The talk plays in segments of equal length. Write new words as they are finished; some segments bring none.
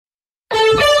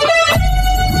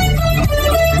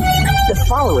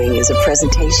following is a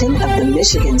presentation of the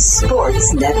Michigan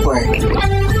Sports Network.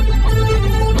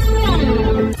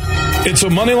 It's a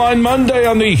Moneyline Monday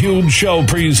on the Huge Show,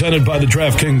 presented by the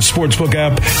DraftKings Sportsbook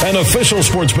app, an official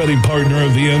sports betting partner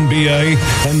of the NBA.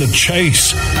 And the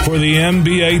chase for the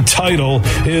NBA title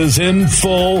is in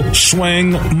full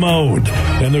swing mode.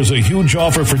 And there's a huge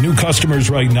offer for new customers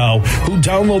right now who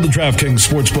download the DraftKings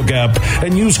Sportsbook app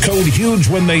and use code HUGE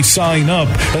when they sign up.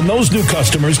 And those new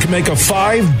customers can make a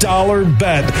 $5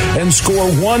 bet and score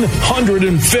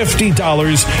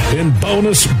 $150 in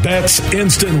bonus bets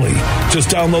instantly. Just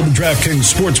download the DraftKings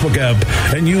Sportsbook app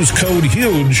and use code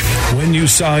HUGE when you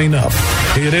sign up.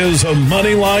 It is a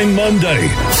Moneyline Monday,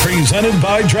 presented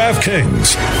by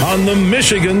DraftKings on the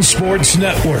Michigan Sports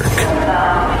Network.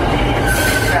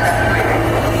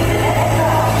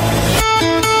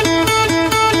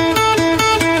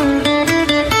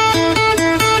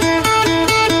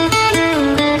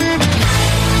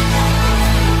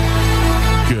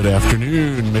 Good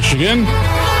afternoon, Michigan.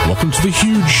 Welcome to the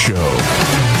Huge Show.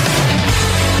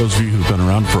 Those of you who've been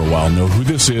around for a while know who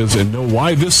this is and know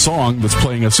why this song that's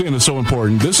playing us in is so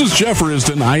important. This is Jeff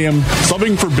Risdon. I am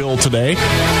subbing for Bill today.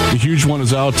 The Huge One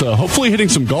is out, hopefully hitting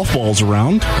some golf balls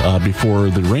around before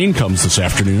the rain comes this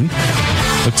afternoon.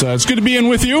 But it's good to be in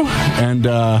with you and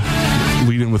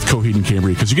lead in with Coheed and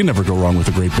Cambry, because you can never go wrong with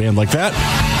a great band like that.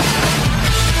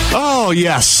 Oh,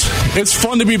 yes. It's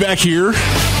fun to be back here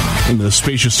in the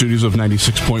spacious studios of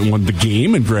 96.1 The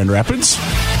Game in Grand Rapids.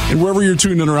 And wherever you're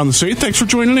tuned in around the state, thanks for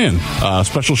joining in.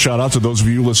 Special shout out to those of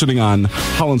you listening on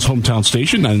Holland's hometown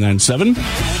station,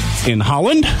 99.7 in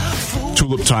Holland.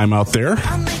 Tulip Time out there.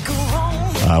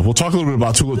 We'll talk a little bit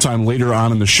about Tulip Time later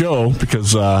on in the show,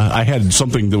 because I had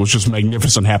something that was just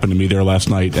magnificent happen to me there last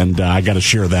night, and I got to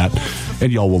share that,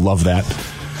 and y'all will love that.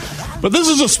 But this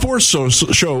is a sports show,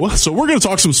 so we're going to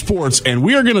talk some sports, and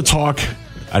we are going to talk.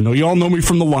 I know you all know me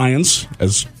from the Lions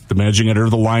as the managing editor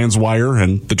of the Lions Wire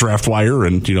and the Draft Wire,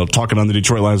 and talking on the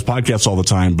Detroit Lions podcast all the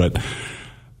time. But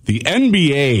the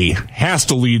NBA has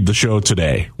to lead the show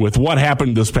today with what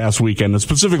happened this past weekend, and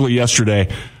specifically yesterday.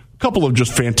 A couple of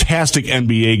just fantastic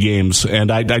NBA games,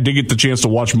 and I did get the chance to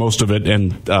watch most of it,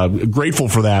 and grateful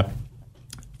for that.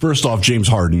 First off, James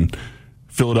Harden,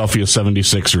 Philadelphia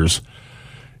 76ers,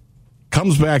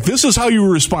 comes back. This is how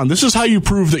you respond. This is how you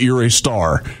prove that you're a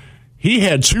star. He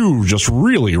had two just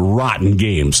really rotten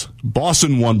games.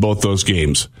 Boston won both those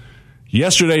games.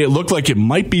 Yesterday, it looked like it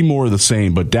might be more of the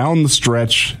same, but down the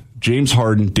stretch, James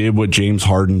Harden did what James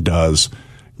Harden does.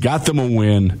 Got them a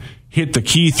win, hit the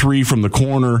key three from the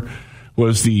corner,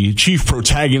 was the chief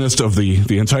protagonist of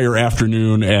the entire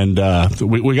afternoon, and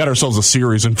we got ourselves a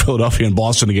series in Philadelphia and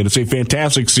Boston again. It's a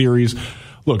fantastic series.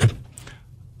 Look,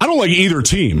 I don't like either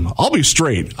team. I'll be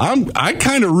straight. I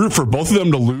kind of root for both of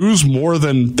them to lose more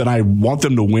than I want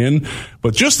them to win.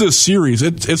 But just this series,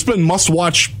 it's been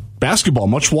must-watch basketball,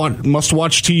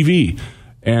 must-watch TV.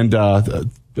 And I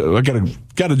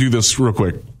got to do this real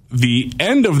quick. The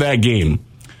end of that game,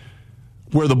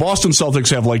 where the Boston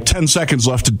Celtics have like 10 seconds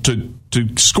left to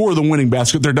score the winning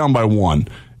basket, they're down by one.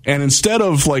 And instead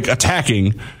of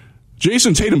attacking,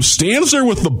 Jason Tatum stands there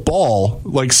with the ball,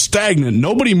 stagnant,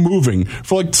 nobody moving,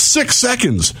 for 6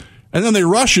 seconds. And then they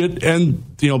rush it, and,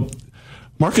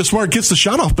 Marcus Smart gets the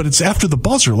shot off, but it's after the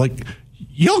buzzer.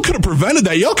 Y'all could have prevented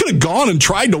that. Y'all could have gone and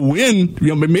tried to win,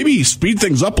 maybe speed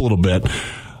things up a little bit.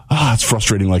 It's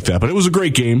frustrating like that. But it was a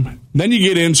great game. Then you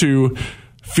get into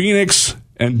Phoenix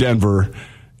and Denver,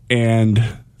 and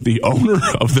the owner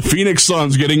of the Phoenix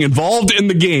Suns getting involved in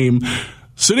the game,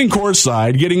 sitting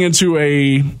courtside, getting into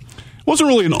wasn't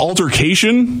really an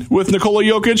altercation with Nikola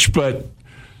Jokic, but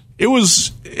it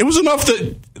was enough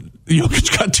that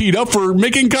Jokic got teed up for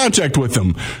making contact with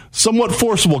him. Somewhat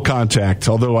forcible contact,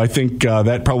 although I think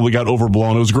that probably got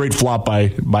overblown. It was a great flop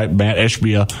by Matt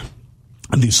Ishbia,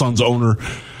 the Suns owner.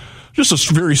 Just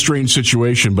a very strange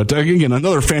situation. But again,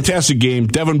 another fantastic game.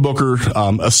 Devin Booker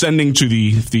ascending to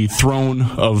the throne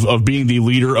of being the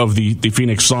leader of the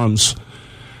Phoenix Suns.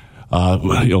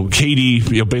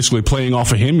 KD, basically playing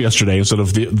off of him yesterday instead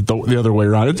of the other way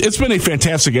around. It's been a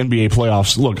fantastic NBA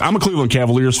playoffs. Look, I'm a Cleveland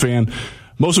Cavaliers fan.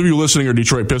 Most of you listening are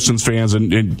Detroit Pistons fans,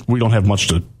 and we don't have much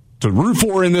to root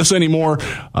for in this anymore.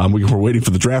 We're waiting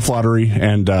for the draft lottery.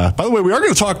 And by the way, we are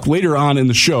going to talk later on in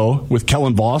the show with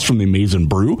Kellen Voss from the Amazing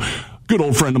Brew. Good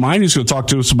old friend of mine. He's going to talk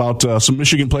to us about some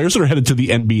Michigan players that are headed to the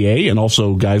NBA, and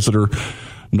also guys that are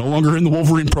no longer in the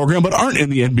Wolverine program, but aren't in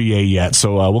the NBA yet.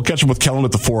 So we'll catch up with Kellen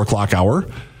at the 4 o'clock hour.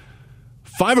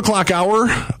 5 o'clock hour,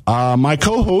 my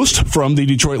co-host from the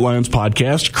Detroit Lions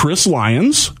podcast, Chris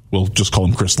Lyons. We'll just call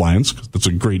him Chris Lyons, because that's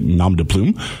a great nom de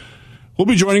plume. will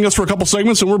be joining us for a couple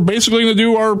segments, and we're basically going to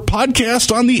do our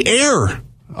podcast on the air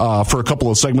for a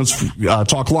couple of segments.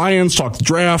 Talk Lions, talk the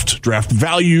draft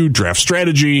value, draft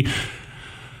strategy,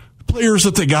 players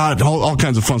that they got, all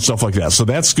kinds of fun stuff like that. So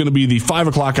that's going to be the 5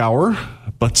 o'clock hour.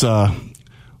 But I'm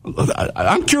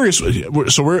curious.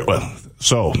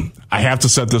 So I have to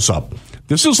set this up.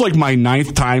 This is like my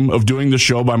 9th time of doing the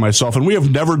show by myself, and we have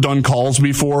never done calls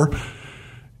before.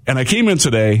 And I came in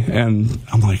today, and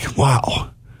I'm like,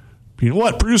 wow. You know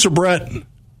what, Producer Brett?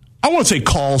 I want to take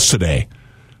calls today.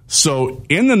 So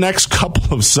in the next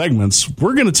couple of segments,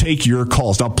 we're going to take your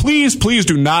calls. Now, please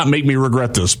do not make me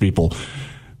regret this, people,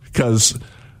 because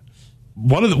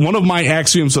one of my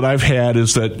axioms that I've had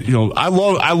is that, you know, I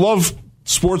love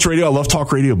sports radio, I love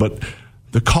talk radio, but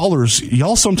the callers,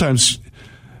 y'all can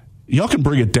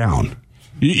bring it down.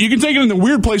 You can take it into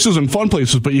weird places and fun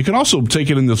places, but you can also take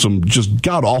it into some just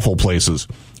god-awful places.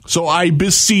 So I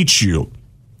beseech you,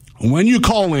 when you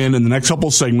call in the next couple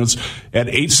of segments at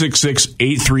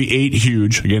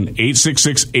 866-838-HUGE, again,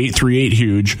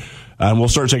 866-838-HUGE, and we'll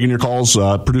start taking your calls.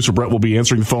 Producer Brett will be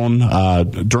answering the phone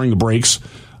during the breaks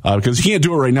because he can't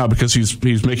do it right now because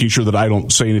he's making sure that I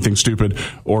don't say anything stupid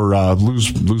or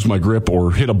lose my grip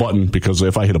or hit a button, because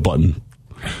if I hit a button,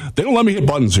 they don't let me hit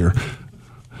buttons here.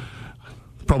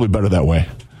 Probably better that way.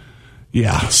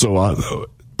 Yeah, so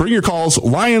bring your calls.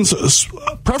 Lions,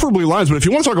 preferably Lions, but if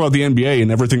you want to talk about the NBA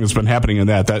and everything that's been happening in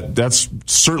that's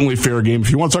certainly fair game.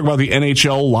 If you want to talk about the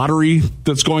NHL lottery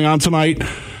that's going on tonight,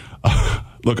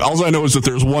 look, all I know is that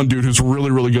there's one dude who's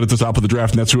really, really good at the top of the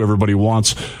draft, and that's who everybody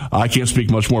wants. I can't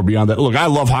speak much more beyond that. Look, I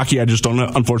love hockey. I just don't,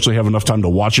 unfortunately, have enough time to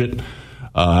watch it.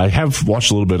 I have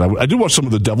watched a little bit. I did watch some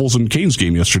of the Devils and Canes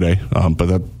game yesterday, but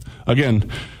that, again,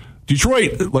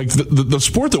 Detroit, like the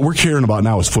sport that we're caring about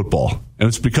now is football, and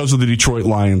it's because of the Detroit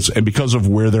Lions and because of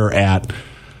where they're at.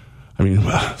 I mean,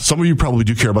 some of you probably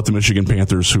do care about the Michigan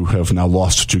Panthers, who have now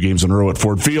lost 2 games in a row at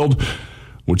Ford Field,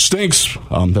 which stinks.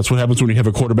 That's what happens when you have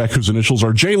a quarterback whose initials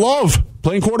are J. Love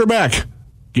playing quarterback.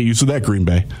 Get used to that, Green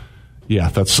Bay. Yeah,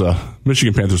 that's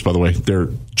Michigan Panthers, by the way.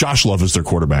 Josh Love is their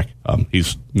quarterback.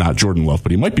 He's not Jordan Love,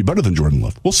 but he might be better than Jordan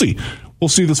Love. We'll see. We'll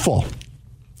see this fall.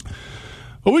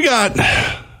 But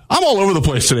I'm all over the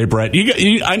place today, Brett.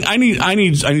 I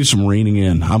need some reining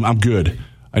in. I'm good.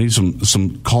 I need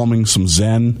some calming, some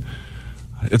zen.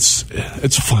 It's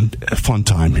a fun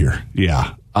time here.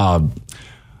 Yeah.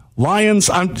 Lions.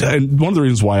 And one of the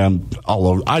reasons why I'm all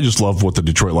over, I just love what the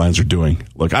Detroit Lions are doing.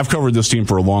 Look, I've covered this team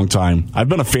for a long time. I've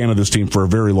been a fan of this team for a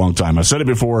very long time. I've said it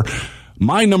before.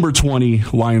 My number 20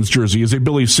 Lions jersey is a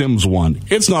Billy Sims one.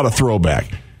 It's not a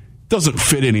throwback. Doesn't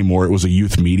fit anymore. It was a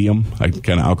youth medium. I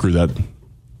kind of outgrew that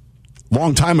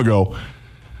long time ago.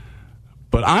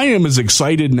 But I am as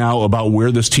excited now about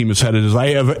where this team is headed as I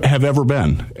have ever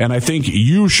been. And I think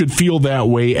you should feel that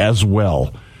way as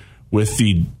well. With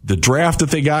the draft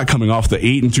that they got coming off the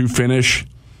 8-2 finish,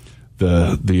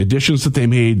 the additions that they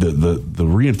made, the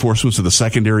reinforcements of the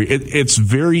secondary, it's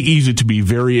very easy to be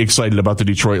very excited about the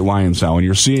Detroit Lions now. And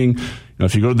you're seeing,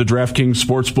 if you go to the DraftKings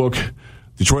Sportsbook,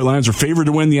 Detroit Lions are favored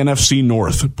to win the NFC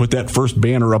North. Put that first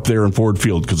banner up there in Ford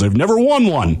Field because they've never won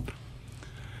one.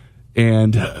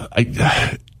 And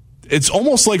it's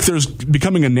almost like there's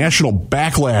becoming a national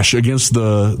backlash against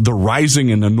the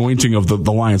rising and anointing of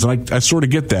the Lions. And I sort of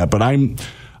get that, but I'm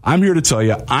here to tell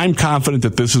you, I'm confident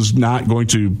that this is not going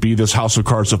to be this house of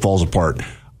cards that falls apart.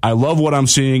 I love what I'm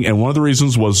seeing, and one of the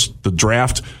reasons was the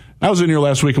draft. I was in here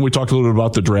last week, and we talked a little bit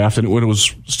about the draft, and when it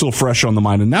was still fresh on the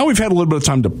mind. And now we've had a little bit of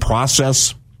time to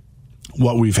process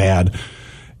what we've had.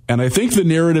 And I think the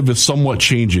narrative is somewhat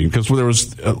changing because there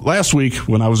was last week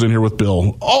when I was in here with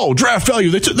Bill, draft value.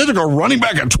 They took a running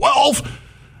back at 12,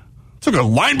 took a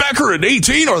linebacker at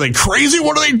 18. Are they crazy?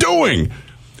 What are they doing?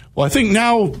 Well, I think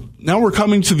now we're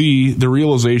coming to the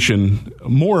realization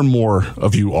more and more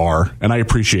of you are, and I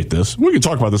appreciate this. We can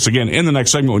talk about this again in the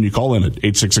next segment when you call in at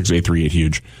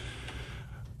 866-838-HUGE.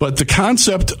 But the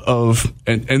concept of,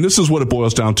 and this is what it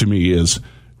boils down to me, is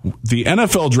the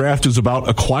NFL draft is about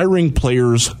acquiring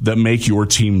players that make your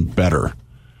team better.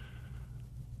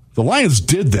 The Lions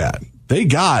did that. They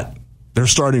got their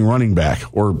starting running back,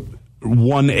 or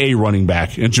 1A running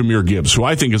back, in Jahmyr Gibbs, who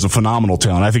I think is a phenomenal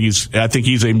talent. I think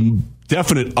he's a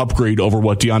definite upgrade over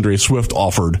what DeAndre Swift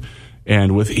offered.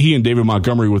 And with he and David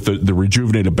Montgomery with the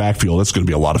rejuvenated backfield, that's going to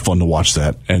be a lot of fun to watch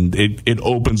that. And it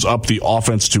opens up the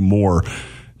offense to more.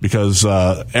 Because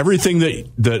everything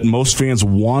that most fans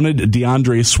wanted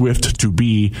DeAndre Swift to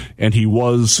be, and he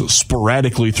was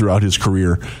sporadically throughout his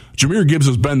career, Jahmyr Gibbs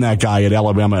has been that guy at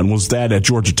Alabama and was that at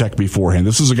Georgia Tech beforehand.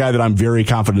 This is a guy that I'm very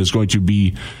confident is going to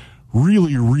be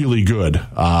really, really good.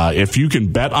 If you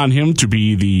can bet on him to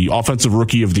be the offensive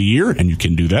rookie of the year, and you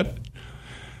can do that,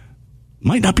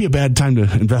 might not be a bad time to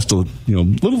invest a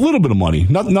little bit of money.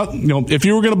 Not if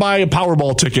you were going to buy a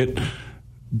Powerball ticket,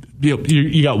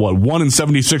 you got what, 1 in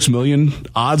 76 million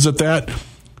odds at that.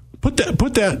 Put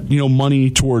that money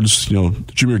towards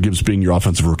Jahmyr Gibbs being your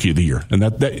offensive rookie of the year, and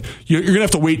that you're going to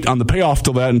have to wait on the payoff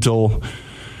till that until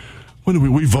when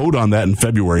do we vote on that in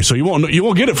February. So you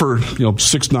won't get it for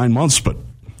 6-9 months, but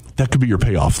that could be your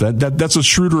payoff. That's a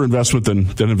shrewder investment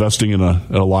than investing in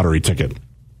a lottery ticket.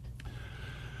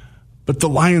 But the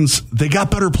Lions, they got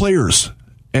better players,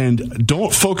 and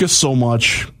don't focus so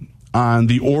much on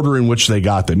the order in which they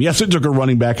got them. Yes, it took a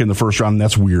running back in the first round, and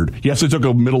that's weird. Yes, it took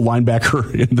a middle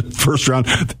linebacker in the first round.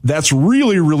 That's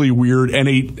really, really weird, and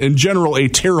in general, a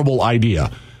terrible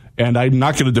idea. And I'm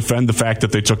not going to defend the fact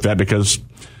that they took that because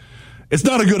it's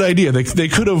not a good idea. They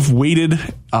could have waited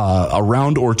a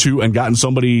round or two and gotten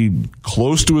somebody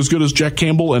close to as good as Jack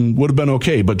Campbell and would have been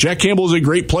okay. But Jack Campbell is a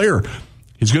great player.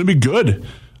 He's going to be good.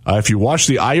 If you watch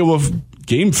the Iowa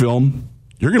game film,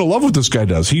 you're going to love what this guy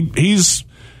does. He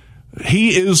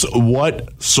is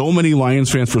what so many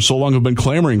Lions fans for so long have been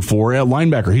clamoring for at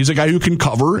linebacker. He's a guy who can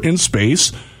cover in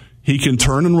space. He can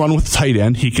turn and run with the tight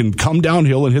end. He can come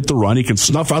downhill and hit the run. He can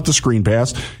snuff out the screen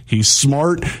pass. He's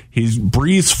smart. He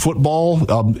breathes football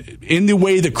in the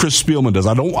way that Chris Spielman does.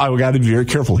 I got to be very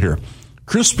careful here.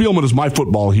 Chris Spielman is my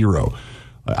football hero.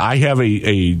 I have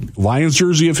a Lions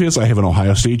jersey of his. I have an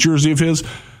Ohio State jersey of his.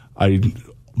 I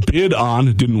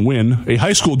didn't win, a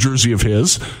high school jersey of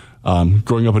his.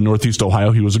 Growing up in Northeast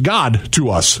Ohio, he was a god to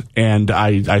us, and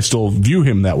I still view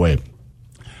him that way.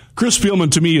 Chris Spielman,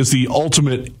 to me, is the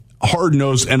ultimate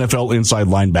hard-nosed NFL inside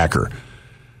linebacker.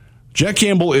 Jack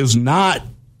Campbell is not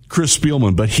Chris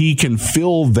Spielman, but he can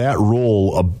fill that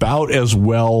role about as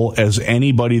well as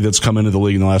anybody that's come into the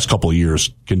league in the last couple of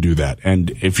years can do that. And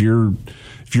if you're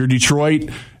Detroit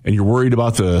and you're worried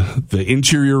about the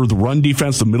interior, the run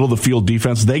defense, the middle of the field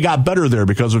defense, they got better there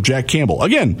because of Jack Campbell.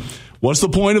 Again, what's the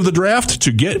point of the draft?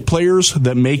 To get players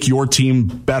that make your team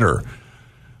better.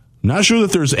 Not sure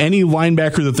that there's any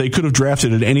linebacker that they could have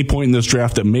drafted at any point in this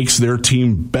draft that makes their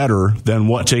team better than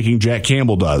what taking Jack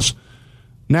Campbell does.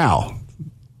 Now,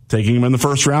 taking him in the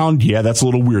first round, yeah, that's a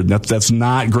little weird. That's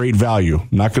not great value.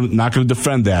 I'm not going to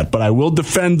defend that, but I will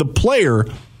defend the player.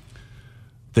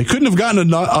 They couldn't have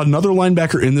gotten another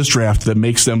linebacker in this draft that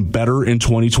makes them better in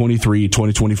 2023,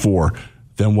 2024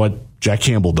 than what Jack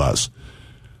Campbell does.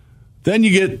 Then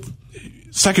you get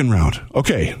second round.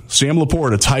 Okay, Sam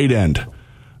Laporte, a tight end.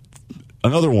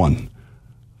 Another one.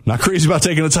 Not crazy about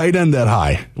taking a tight end that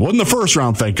high. It wasn't the first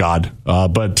round, thank God.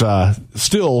 But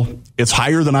still, it's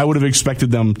higher than I would have expected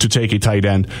them to take a tight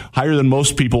end. Higher than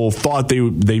most people thought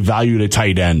they valued a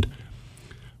tight end.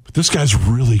 But this guy's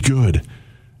really good.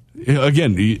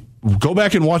 Again, go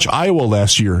back and watch Iowa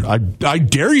last year. I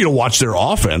dare you to watch their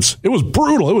offense. It was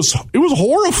brutal. It was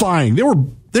horrifying. They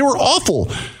were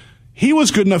awful. He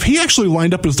was good enough. He actually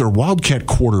lined up as their Wildcat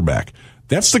quarterback.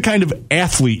 That's the kind of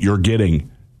athlete you're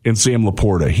getting in Sam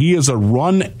Laporta. He is a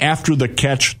run after the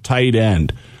catch tight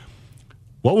end.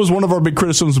 What was one of our big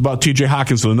criticisms about TJ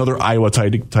Hawkinson, another Iowa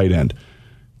tight end?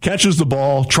 Catches the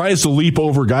ball, tries to leap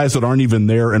over guys that aren't even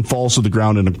there, and falls to the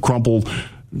ground in a crumple,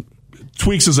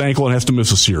 tweaks his ankle, and has to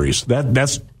miss a series.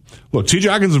 Look, TJ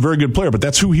Hawkins is a very good player, but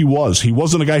that's who he was. He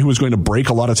wasn't a guy who was going to break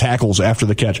a lot of tackles after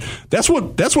the catch. That's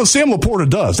what Sam Laporta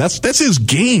does. That's his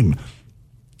game.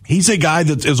 He's a guy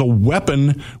that is a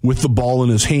weapon with the ball in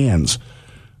his hands.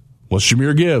 What's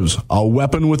Jahmyr Gibbs? A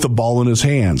weapon with the ball in his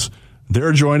hands.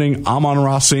 They're joining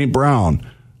Amon-Ra St. Brown.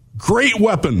 Great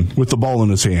weapon with the ball in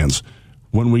his hands.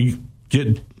 When we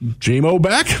get J-Mo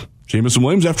back, Jamison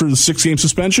Williams, after the 6-game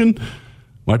suspension,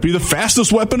 might be the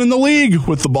fastest weapon in the league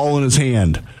with the ball in his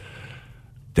hand.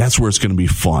 That's where it's going to be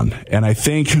fun. And I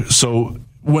think, so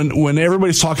when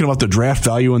everybody's talking about the draft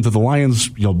value into the Lions,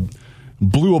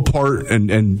 blew apart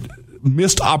and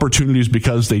missed opportunities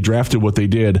because they drafted what they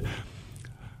did,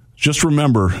 just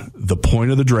remember, the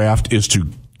point of the draft is to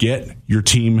get your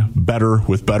team better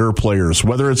with better players,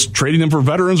 whether it's trading them for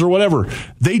veterans or whatever.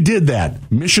 They did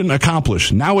that. Mission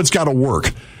accomplished. Now it's got to work.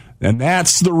 And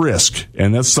that's the risk.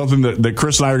 And that's something that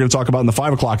Chris and I are going to talk about in the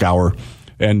 5 o'clock hour.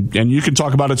 And you can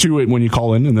talk about it too when you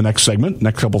call in the next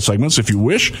couple segments if you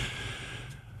wish.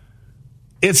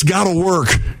 It's got to work.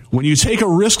 When you take a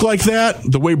risk like that,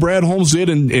 the way Brad Holmes did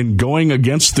in going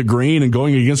against the grain and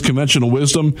going against conventional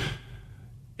wisdom,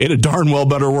 it darn well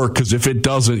better work, because if it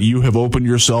doesn't, you have opened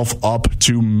yourself up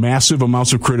to massive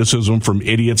amounts of criticism from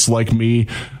idiots like me,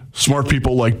 smart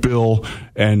people like Bill,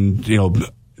 and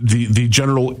the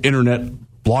general internet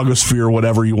blogosphere,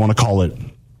 whatever you want to call it.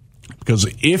 Because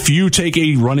if you take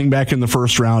a running back in the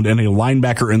first round and a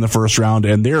linebacker in the first round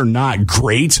and they're not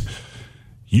great,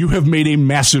 you have made a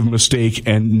massive mistake,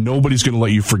 and nobody's going to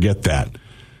let you forget that.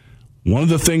 One of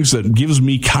the things that gives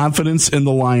me confidence in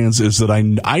the Lions is that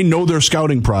I know their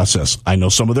scouting process. I know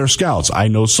some of their scouts. I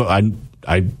know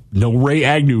Ray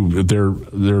Agnew, their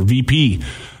VP.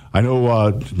 I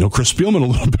know Chris Spielman a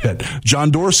little bit. John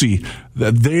Dorsey.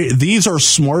 These are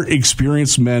smart,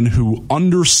 experienced men who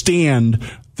understand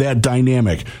that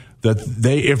dynamic. That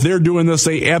if they're doing this,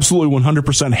 they absolutely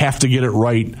 100% have to get it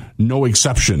right, no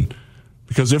exception.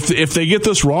 Because if they get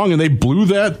this wrong and they blew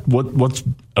what's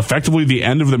effectively the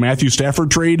end of the Matthew Stafford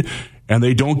trade, and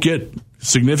they don't get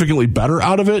significantly better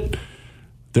out of it,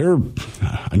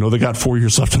 I know they got 4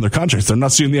 years left in their contracts. They're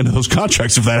not seeing the end of those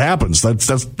contracts if that happens.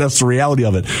 That's the reality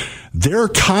of it. Their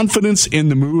confidence in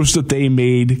the moves that they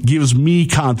made gives me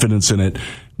confidence in it,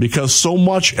 because so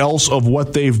much else of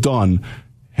what they've done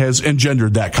has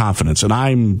engendered that confidence.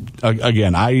 And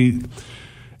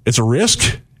it's a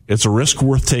risk. It's a risk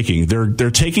worth taking.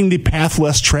 They're taking the path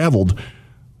less traveled.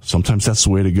 Sometimes that's the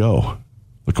way to go.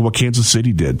 Look at what Kansas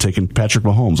City did, taking Patrick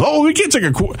Mahomes. Oh, we can't take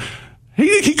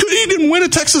he didn't win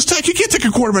at Texas Tech. You can't take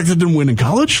a quarterback that didn't win in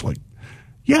college.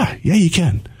 Yeah, you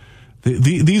can.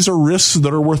 These are risks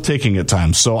that are worth taking at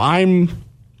times. So I'm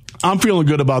feeling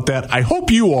good about that. I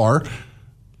hope you are.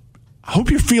 I hope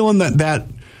you're feeling that.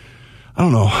 I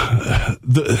don't know.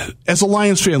 As a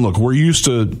Lions fan, look, we're used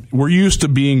to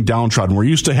being downtrodden. We're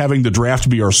used to having the draft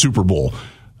be our Super Bowl,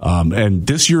 and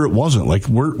this year it wasn't.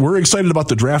 We're excited about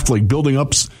the draft, building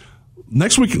up.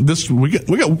 Next week, we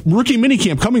got rookie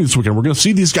minicamp coming this weekend. We're going to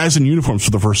see these guys in uniforms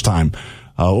for the first time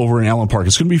over in Allen Park.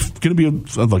 It's going to be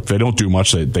they don't do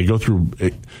much. They go through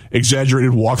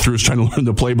exaggerated walkthroughs trying to learn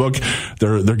the playbook.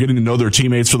 They're getting to know their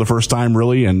teammates for the first time,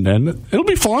 really, and it'll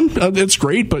be fun. It's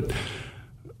great, but.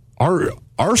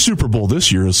 Our Super Bowl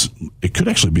this year it could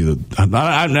actually be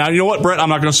now, you know what, Brett? I'm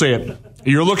not going to say it.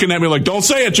 You're looking at me like, don't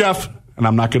say it, Jeff. And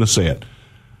I'm not going to say it.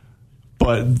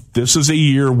 But this is a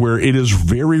year where it is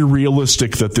very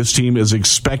realistic that this team is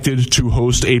expected to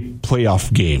host a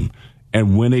playoff game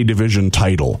and win a division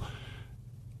title.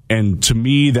 And to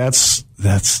me, that's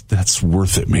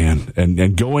worth it, man. And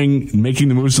making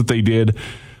the moves that they did,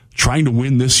 trying to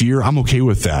win this year, I'm okay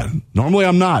with that. Normally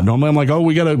I'm not. Normally I'm like, oh,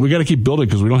 we gotta keep building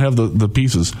because we don't have the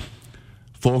pieces.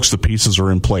 Folks, the pieces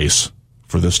are in place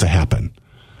for this to happen.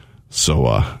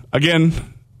 So, again,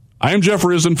 I am Jeff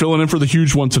Risdon filling in for the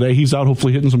huge one today. He's out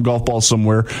hopefully hitting some golf balls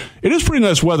somewhere. It is pretty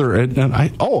nice weather. And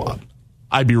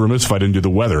I'd be remiss if I didn't do the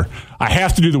weather. I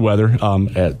have to do the weather.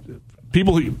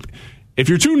 If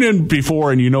you're tuned in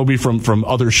before and you know me from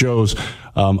other shows,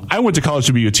 I went to college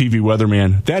to be a TV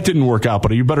weatherman. That didn't work out,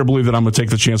 but you better believe that I'm going to take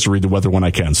the chance to read the weather when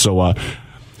I can. So we're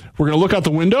going to look out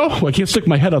the window. Well, I can't stick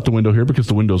my head out the window here because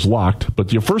the window's locked.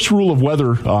 But your first rule of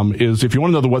weather is if you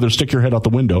want to know the weather, stick your head out the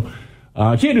window.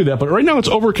 I can't do that, but right now it's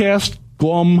overcast,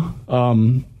 glum,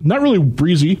 not really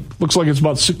breezy. Looks like it's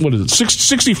about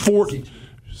 64.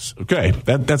 Okay,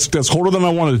 that's colder than I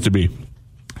wanted it to be.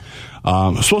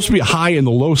 It's supposed to be a high in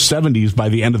the low 70s by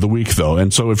the end of the week, though.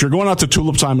 And so if you're going out to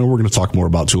Tulip Time, and we're going to talk more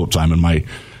about Tulip Time and my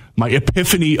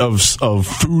epiphany of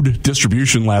food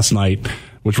distribution last night,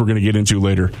 which we're going to get into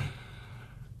later.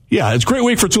 Yeah, it's a great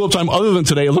week for Tulip Time other than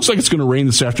today. It looks like it's going to rain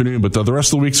this afternoon, but the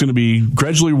rest of the week's going to be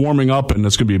gradually warming up, and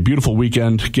it's going to be a beautiful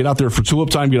weekend. Get out there for Tulip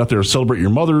Time. Get out there to celebrate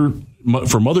your mother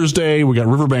for Mother's Day. We got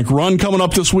Riverbank Run coming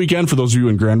up this weekend for those of you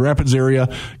in Grand Rapids area.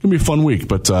 It's going to be a fun week.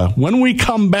 But when we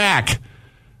come back,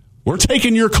 we're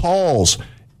taking your calls.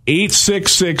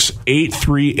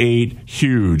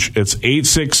 866-838-HUGE. It's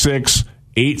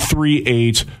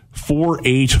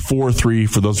 866-838-4843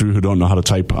 for those of you who don't know how to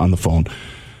type on the phone.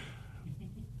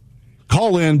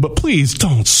 Call in, but please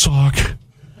don't suck.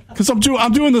 Because I'm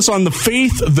doing this on the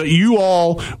faith that you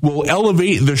all will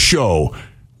elevate the show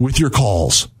with your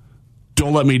calls.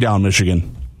 Don't let me down,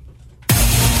 Michigan.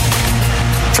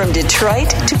 From Detroit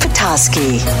to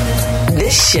Petoskey,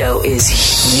 this show is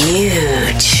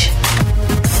huge.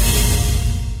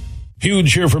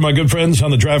 Huge here for my good friends on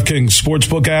the DraftKings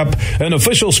Sportsbook app, an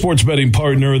official sports betting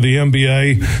partner of the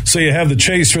NBA. So you have the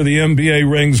chase for the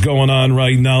NBA rings going on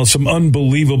right now, some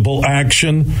unbelievable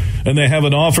action. And they have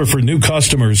an offer for new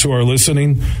customers who are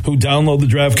listening, who download the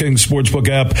DraftKings Sportsbook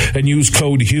app and use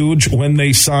code HUGE when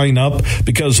they sign up,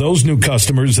 because those new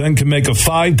customers then can make a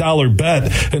 $5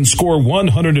 bet and score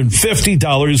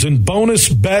 $150 in bonus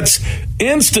bets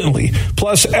instantly.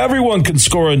 Plus, everyone can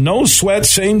score a no-sweat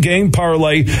same-game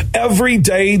parlay every every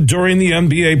day during the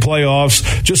NBA playoffs.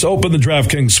 Just open the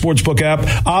DraftKings Sportsbook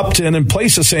app, opt in, and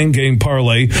place a same-game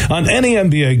parlay on any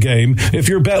NBA game. If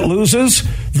your bet loses,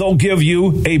 they'll give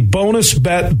you a bonus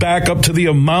bet back up to the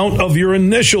amount of your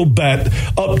initial bet,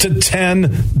 up to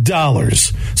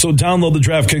 $10. So download the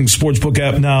DraftKings Sportsbook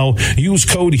app now. Use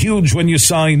code HUGE when you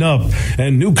sign up.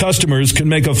 And new customers can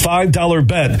make a $5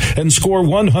 bet and score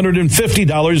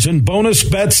 $150 in bonus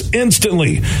bets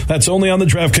instantly. That's only on the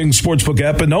DraftKings Sportsbook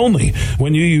app and only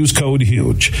when you use code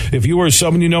HUGE. If you or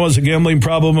someone you know has a gambling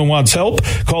problem and wants help,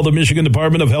 call the Michigan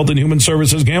Department of Health and Human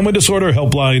Services Gambling Disorder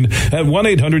Helpline at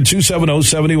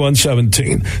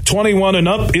 1-800-270-7117. 21 and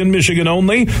up in Michigan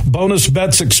only. Bonus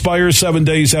bets expire 7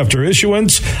 days after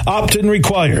issuance. Opt-in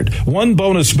required. One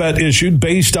bonus bet issued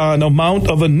based on amount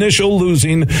of initial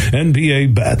losing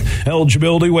NBA bet.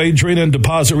 Eligibility, wagering, and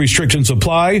deposit restrictions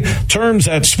apply. Terms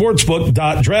at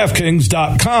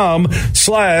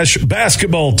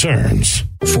sportsbook.draftkings.com/basketball terms.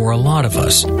 For a lot of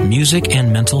us, music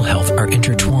and mental health are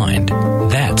intertwined.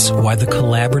 That's why the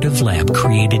Collaborative Lab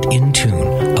created In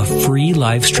Tune, a free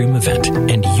live stream event,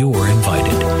 and you're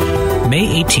invited.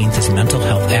 May 18th is Mental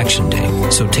Health Action Day,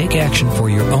 so take action for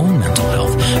your own mental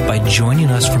health by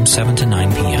joining us from 7 to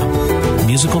 9 p.m.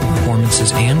 Musical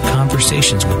performances and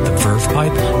conversations with the Verve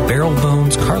Pipe, Barrel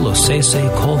Bones, Carlos Sese,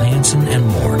 Cole Hansen, and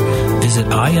more. Visit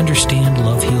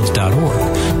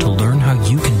IUnderstandLoveHeals.org to learn how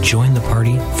you can join the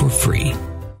party for free.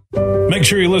 Make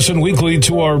sure you listen weekly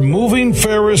to our Moving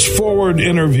Ferris Forward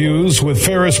interviews with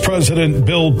Ferris President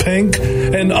Bill Pink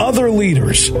and other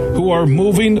leaders who are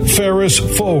moving Ferris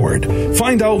forward.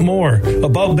 Find out more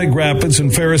about Big Rapids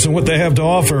and Ferris and what they have to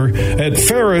offer at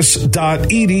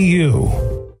ferris.edu.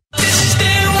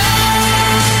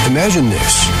 Imagine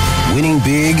this, winning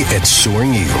big at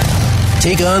Soaring Eagle.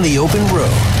 Take on the open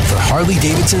road for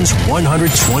Harley-Davidson's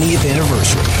 120th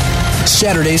anniversary.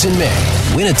 Saturdays in May,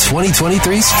 win a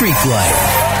 2023 Street Glide.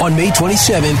 On May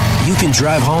 27th, you can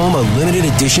drive home a limited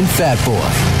edition Fat Boy.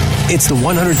 It's the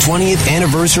 120th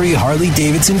anniversary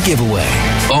Harley-Davidson giveaway.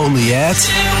 Only at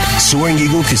Soaring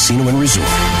Eagle Casino and Resort.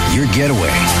 Your getaway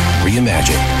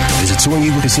reimagined. Visit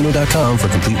SoaringEagleCasino.com for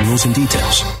complete rules and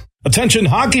details. Attention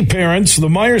hockey parents, the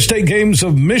Meijer State Games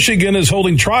of Michigan is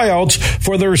holding tryouts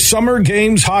for their Summer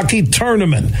Games Hockey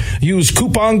Tournament. Use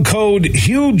coupon code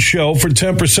HUGESHOW for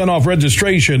 10% off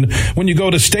registration when you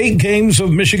go to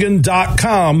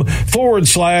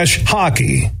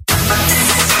stategamesofmichigan.com/hockey.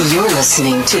 You're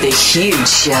listening to The Huge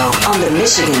Show on the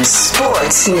Michigan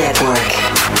Sports Network.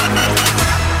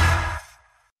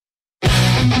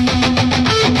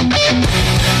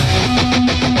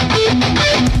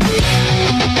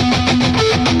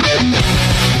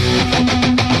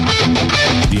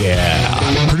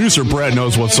 Producer Brett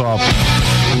knows what's up.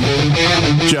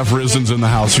 Jeff Risdon's in the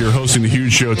house here hosting the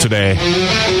Huge Show today.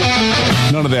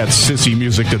 None of that sissy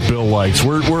music that Bill likes.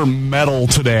 We're metal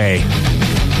today.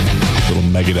 Little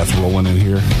Megadeth rolling in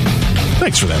here.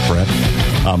 Thanks for that, Brett.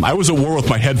 I was at war with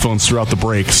my headphones throughout the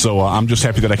break, so I'm just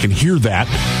happy that I can hear that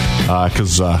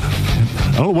because I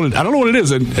don't know what it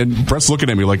is. And Brett's looking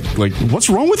at me like what's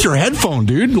wrong with your headphone,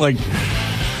 dude? Like,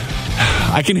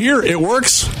 I can hear it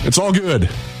works. It's all good.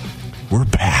 We're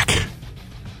back.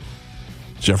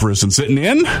 Jeff Risdon sitting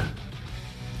in.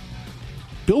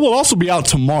 Bill will also be out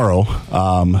tomorrow.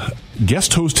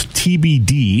 Guest host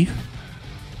TBD.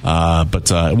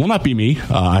 But it will not be me.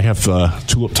 I have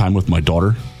tulip time with my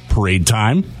daughter. Parade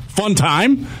time. Fun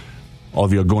time. All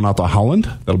of you are going out to Holland.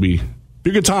 That'll be a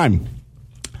good time.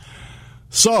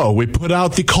 So we put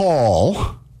out the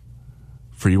call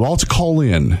for you all to call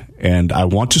in. And I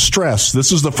want to stress,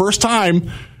 this is the first time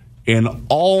in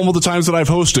all of the times that I've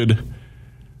hosted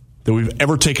that we've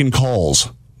ever taken calls.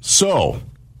 So,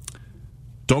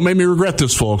 don't make me regret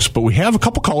this, folks, but we have a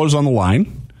couple callers on the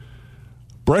line.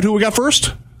 Brett, who we got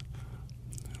first?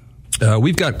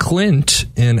 We've got Clint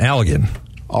in Allegan.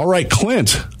 All right,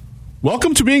 Clint.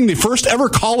 Welcome to being the first ever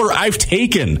caller I've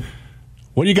taken.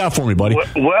 What do you got for me, buddy?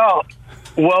 Well,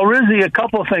 Rizzy, a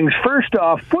couple of things. First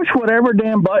off, push whatever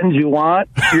damn buttons you want.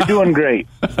 You're doing great.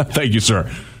 Thank you, sir.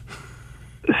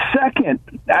 Second,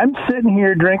 I'm sitting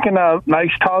here drinking a nice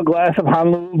tall glass of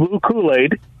Honolulu Blue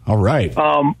Kool-Aid. All right.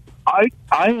 I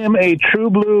am a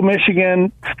true blue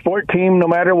Michigan sport team, no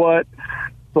matter what.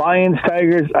 Lions,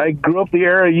 Tigers. I grew up the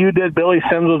era you did. Billy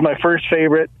Sims was my first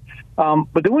favorite.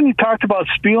 But then when you talked about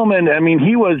Spielman, I mean,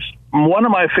 he was one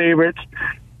of my favorites.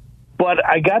 But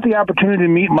I got the opportunity to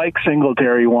meet Mike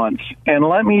Singletary once. And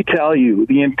let me tell you,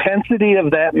 the intensity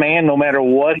of that man, no matter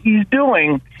what he's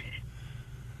doing,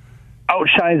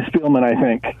 outshines Spielman, I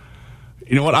think.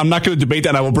 You know what? I'm not going to debate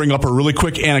that. I will bring up a really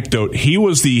quick anecdote. He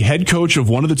was the head coach of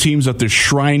one of the teams at the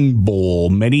Shrine Bowl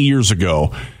many years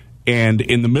ago, And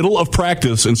in the middle of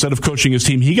practice, instead of coaching his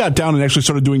team, he got down and actually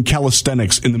started doing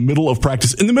calisthenics in the middle of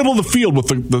practice, in the middle of the field with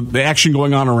the action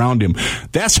going on around him.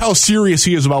 That's how serious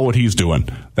he is about what he's doing.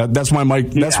 That's my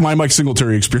Mike. That's my Mike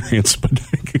Singletary experience. But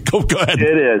go ahead.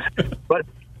 It is. But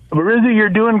Rizzy, you're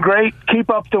doing great.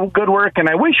 Keep up the good work, and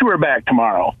I wish you were back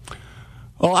tomorrow.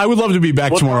 Well, I would love to be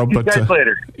back tomorrow, but guys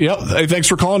later. Yeah, hey, thanks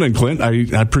for calling in, Clint. I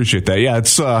appreciate that. Yeah,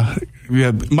 it's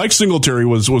Mike Singletary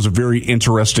was a very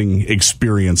interesting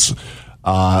experience.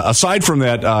 Aside from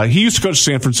that, he used to coach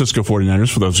San Francisco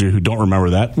 49ers, for those of you who don't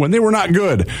remember that. When they were not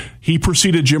good, he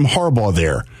preceded Jim Harbaugh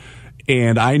there.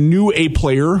 And I knew a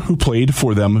player who played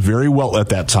for them very well at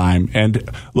that time. And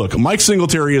look, Mike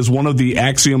Singletary is one of the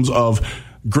axioms of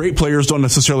great players don't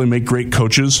necessarily make great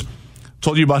coaches.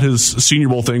 Told you about his Senior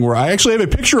Bowl thing, where I actually have a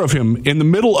picture of him in the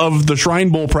middle of the Shrine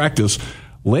Bowl practice,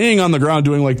 laying on the ground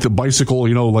doing like the bicycle,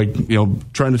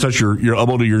 trying to touch your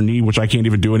elbow to your knee, which I can't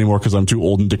even do anymore because I'm too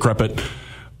old and decrepit.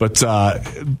 But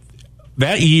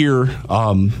that year,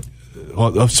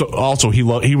 also he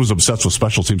was obsessed with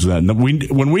special teams. And that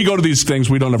when we go to these things,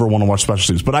 we don't ever want to watch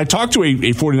special teams. But I talked to a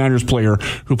 49ers player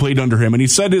who played under him, and he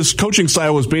said his coaching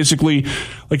style was basically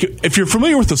like, if you're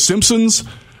familiar with The Simpsons,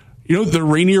 the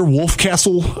Rainier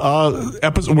Wolfcastle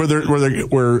episode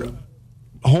where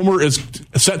Homer is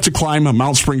set to climb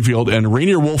Mount Springfield, and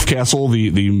Rainier Wolfcastle,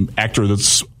 the actor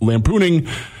that's lampooning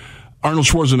Arnold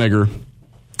Schwarzenegger,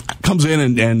 comes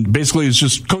in and basically is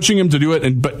just coaching him to do it,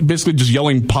 and basically just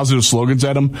yelling positive slogans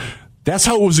at him. That's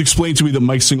how it was explained to me that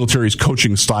Mike Singletary's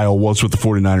coaching style was with the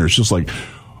 49ers. Just like,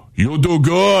 you'll do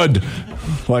good.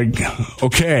 Like,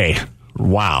 okay.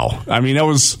 Wow. I mean, that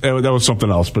was something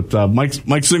else. But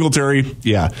Mike Singletary,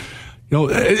 yeah.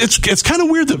 It's kind of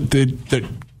weird that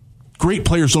great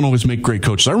players don't always make great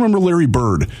coaches. I remember Larry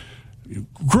Bird,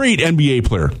 great NBA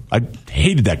player. I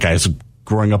hated that guy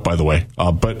growing up, by the way.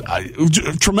 But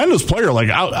tremendous player, like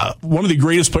one of the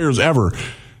greatest players ever.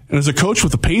 And as a coach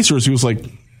with the Pacers, he was like,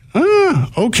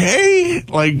 okay,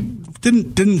 like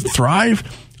didn't thrive.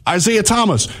 Isaiah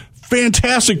Thomas,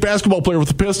 fantastic basketball player with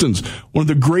the Pistons, one of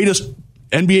the greatest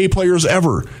NBA players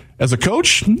ever. As a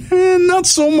coach, not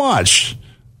so much.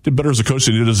 Did better as a coach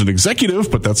than he did as an executive,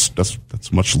 but that's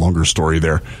a much longer story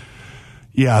there.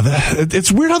 Yeah,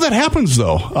 it's weird how that happens,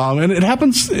 though, and it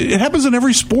happens in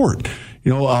every sport.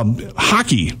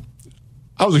 Hockey.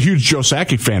 I was a huge Joe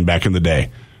Sakic fan back in the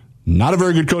day. Not a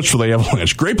very good coach for the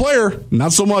Avalanche. Great player,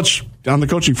 not so much on the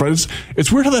coaching front.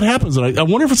 It's weird how that happens, and I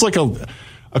wonder if it's like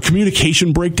a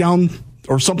communication breakdown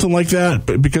or something like that,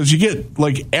 because you get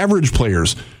like average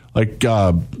players, like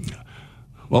as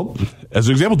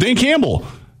an example, Dane Campbell.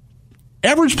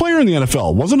 Average player in the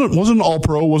NFL. Wasn't an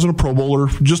all-pro, wasn't a Pro Bowler,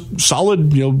 just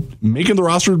solid, making the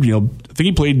roster. I think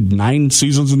he played 9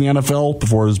 seasons in the NFL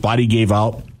before his body gave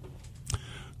out.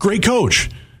 Great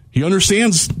coach. He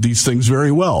understands these things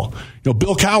very well.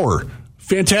 Bill Cowher,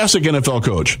 fantastic NFL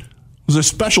coach. Was a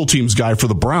special teams guy for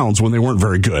the Browns when they weren't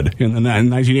very good in the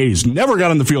 1980s. Never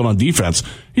got on the field on defense.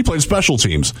 He played special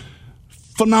teams.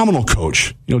 Phenomenal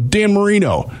coach. Dan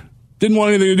Marino. Didn't want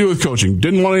anything to do with coaching.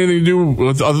 Didn't want anything to do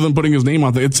with other than putting his name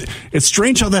on it. It's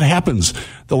strange how that happens.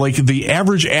 The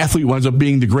average athlete winds up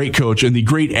being the great coach, and the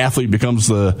great athlete becomes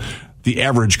the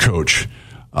average coach.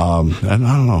 And I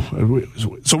don't know.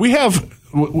 So we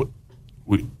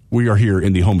are here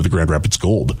in the home of the Grand Rapids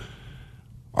Gold.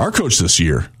 Our coach this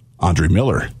year, Andre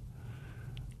Miller,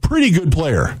 pretty good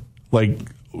player.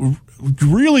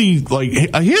 Really, he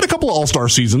had a couple of all-star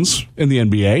seasons in the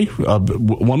NBA,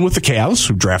 one with the Cavs,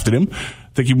 who drafted him.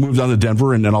 I think he moved on to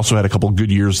Denver and then also had a couple of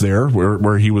good years there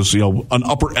where he was, an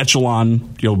upper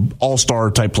echelon,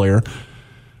 all-star type player.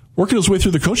 Working his way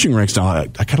through the coaching ranks now, I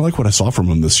kind of like what I saw from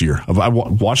him this year. I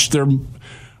watched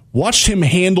him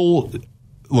handle,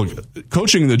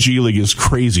 coaching in the G League is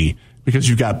crazy because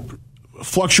you've got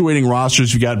fluctuating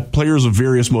rosters. You got players of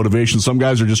various motivations. Some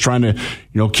guys are just trying to,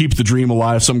 keep the dream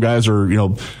alive. Some guys are,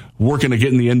 working to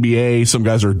get in the NBA. Some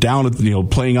guys are down at,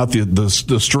 playing out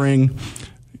the string,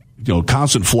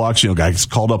 constant flux, guys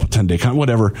called up a 10-day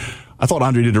whatever. I thought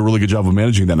Andre did a really good job of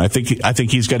managing that. And I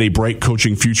think he's got a bright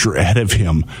coaching future ahead of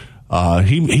him.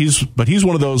 He's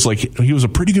one of those, he was a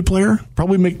pretty good player,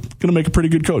 probably going to make a pretty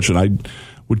good coach. And I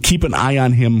would keep an eye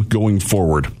on him going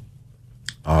forward.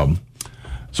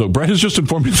 So Brett has just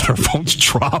informed me that our phones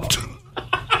dropped.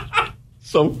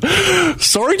 So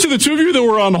sorry to the two of you that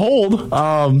were on hold.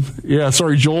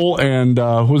 Sorry, Joel and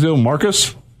who was it,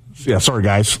 Marcus? Yeah, sorry,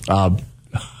 guys.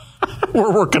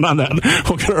 We're working on that.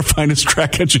 We'll get our finest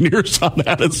track engineers on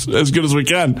that as good as we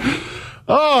can.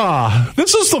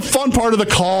 This is the fun part of the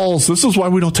calls. This is why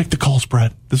we don't take the calls,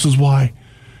 Brett. This is why.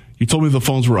 You told me the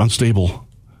phones were unstable.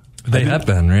 They have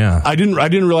been, yeah. I didn't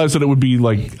realize that it would be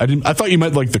like I thought you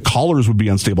meant like the callers would be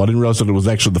unstable. I didn't realize that it was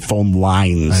actually the phone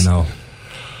lines. I know.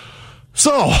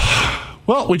 So,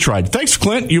 well, we tried. Thanks,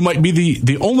 Clint. You might be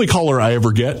the only caller I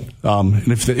ever get. And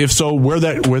if so, wear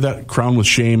that crown with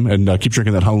shame and keep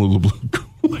drinking that Honolulu Blue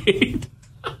Kool-Aid.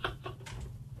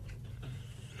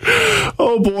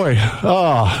 Oh boy,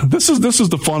 this is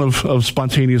the fun of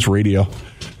spontaneous radio.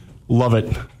 Love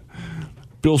it.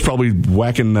 Bill's probably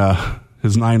whacking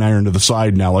his 9-iron to the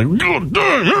side now, like, God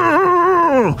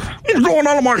dang, what's going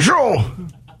on my show?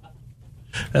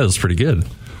 That was pretty good.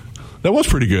 That was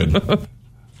pretty good.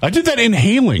 I did that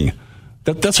inhaling.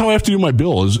 That's how I have to do my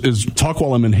bill is talk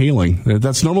while I'm inhaling.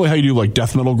 That's normally how you do like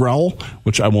death metal growl,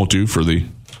 which I won't do for the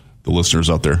listeners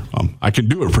out there. I can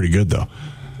do it pretty good though.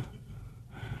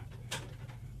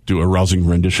 Do a rousing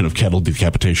rendition of cattle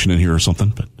decapitation in here or something,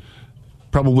 but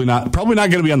probably not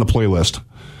going to be on the playlist.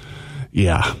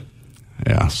 Yeah.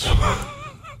 So,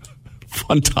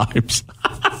 fun times.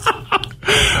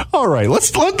 All right,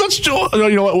 let's you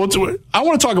know what? I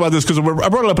want to talk about this because I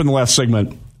brought it up in the last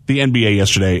segment, the NBA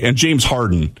yesterday, and James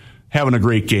Harden having a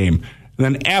great game.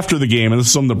 And then after the game, and this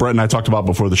is something that Brett and I talked about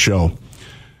before the show,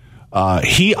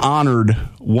 he honored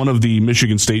one of the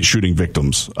Michigan State shooting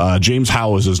victims. James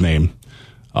Howe is his name.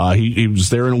 He was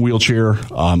there in a wheelchair,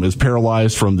 is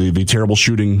paralyzed from the terrible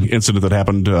shooting incident that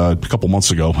happened a couple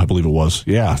months ago, I believe it was.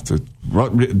 Yeah,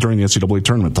 during the NCAA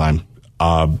tournament time.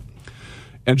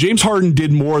 And James Harden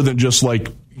did more than just like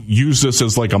use this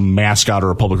as like a mascot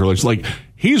or a public relations. Like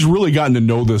he's really gotten to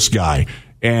know this guy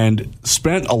and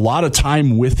spent a lot of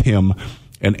time with him.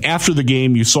 And after the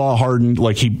game, you saw Harden,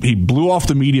 like he blew off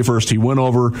the media first. He went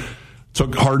over.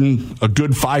 Took Harden a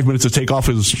good 5 minutes to take off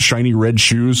his shiny red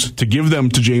shoes to give them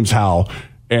to James Howe.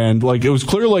 And like, it was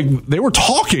clear, like they were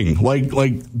talking like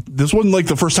this wasn't like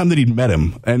the first time that he'd met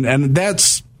him. And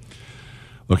that's,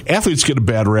 look, athletes get a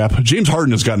bad rap. James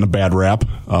Harden has gotten a bad rap.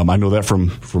 I know that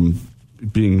from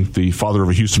being the father of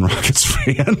a Houston Rockets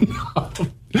fan.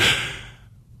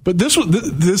 But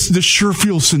this sure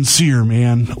feels sincere,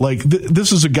 man. Like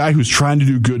this is a guy who's trying to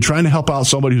do good, trying to help out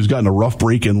somebody who's gotten a rough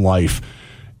break in life.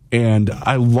 And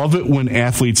I love it when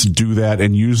athletes do that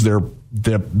and use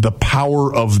the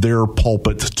power of their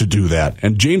pulpit to do that.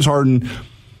 And James Harden,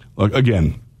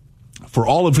 again, for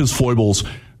all of his foibles,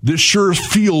 this sure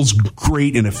feels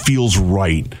great and it feels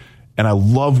right. And I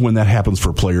love when that happens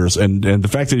for players. And the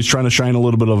fact that he's trying to shine a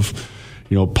little bit of,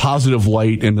 positive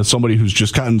light into somebody who's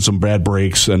just gotten some bad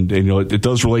breaks. And it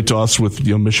does relate to us with,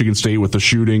 Michigan State with the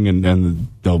shooting and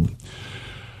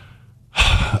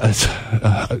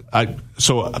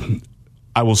So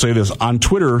I will say this on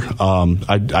Twitter.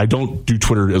 I don't do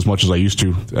Twitter as much as I used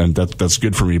to, and that's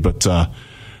good for me. But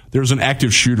there's an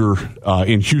active shooter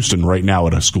in Houston right now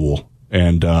at a school,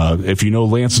 and if you know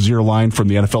Lance Zierlein from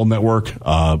the NFL Network,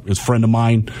 is a friend of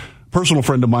mine, personal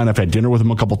friend of mine. I've had dinner with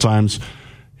him a couple times.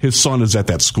 His son is at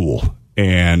that school,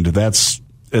 and it's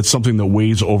something that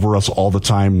weighs over us all the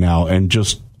time now, and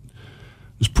just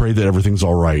pray that everything's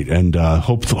all right, and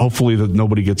hopefully that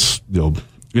nobody gets.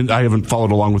 I haven't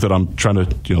followed along with it. I'm trying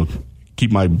to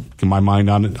keep my mind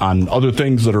on other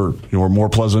things that are are more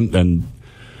pleasant.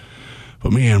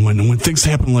 But man, when things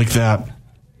happen like that,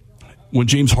 when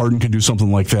James Harden can do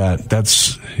something like that,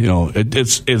 that's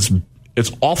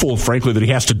it's awful, frankly, that he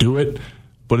has to do it.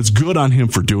 But it's good on him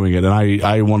for doing it, and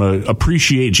I want to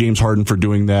appreciate James Harden for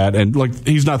doing that. And like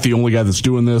he's not the only guy that's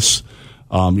doing this.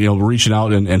 Reaching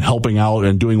out and helping out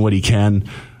and doing what he can.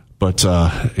 But,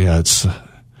 it's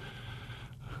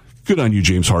good on you,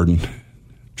 James Harden.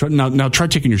 Try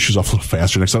taking your shoes off a little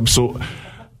faster next time. So,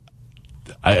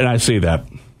 I say that.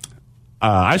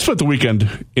 I spent the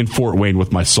weekend in Fort Wayne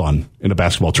with my son in a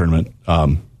basketball tournament.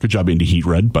 Good job, Indy Heat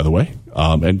Red, by the way.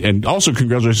 And also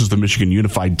congratulations to the Michigan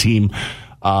Unified team.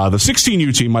 The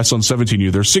 16U team, my son's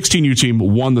 17U, their 16U team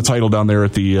won the title down there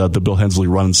at the Bill Hensley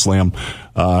Run and Slam.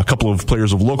 A couple of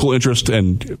players of local interest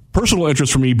and personal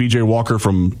interest for me, BJ Walker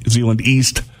from Zeeland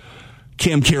East,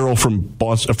 Cam Carroll from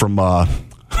Boston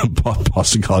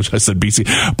College. I said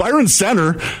BC. Byron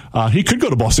Center, he could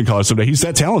go to Boston College someday. He's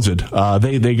that talented.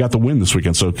 They got the win this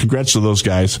weekend, so congrats to those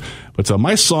guys. But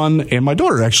my son and my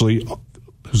daughter, actually,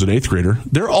 who's an 8th grader,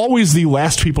 they're always the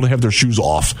last people to have their shoes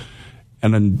off.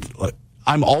 And then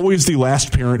I'm always the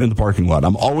last parent in the parking lot.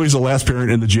 I'm always the last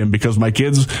parent in the gym because my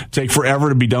kids take forever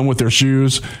to be done with their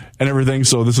shoes and everything.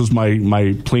 So this is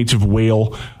my plaintive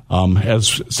wail.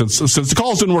 Since the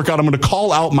calls didn't work out, I'm going to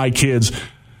call out my kids.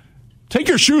 Take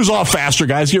your shoes off faster,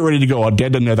 guys. Get ready to go.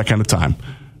 Dad doesn't have that kind of time.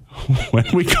 When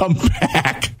we come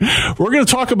back, we're going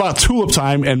to talk about tulip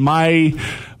time and my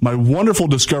wonderful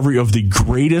discovery of the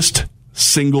greatest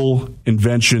single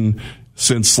invention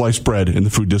since sliced bread in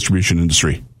the food distribution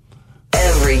industry.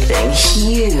 Everything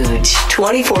huge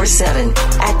 24/7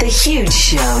 at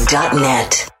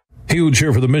thehugeshow.net. Huge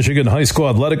here for the Michigan High School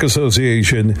Athletic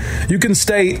Association. You can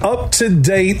stay up to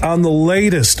date on the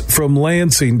latest from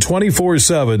Lansing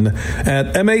 24/7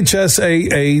 at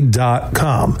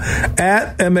MHSAA.com,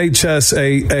 at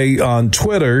MHSAA on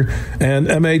Twitter, and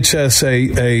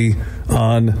MHSAA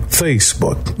on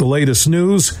Facebook. The latest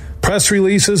news, press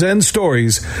releases, and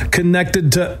stories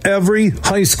connected to every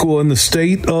high school in the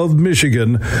state of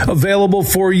Michigan, available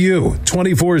for you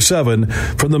 24/7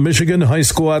 from the Michigan High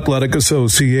School Athletic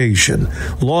Association.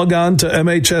 Log on to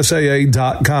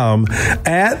MHSAA.com,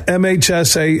 at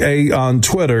MHSAA on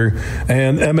Twitter,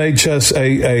 and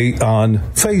MHSAA on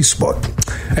Facebook.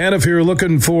 And if you're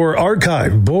looking for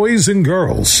archive boys and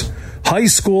girls high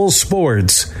school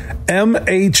sports,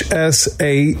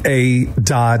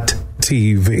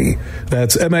 MHSAA.TV.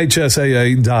 That's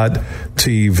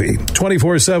MHSAA.TV.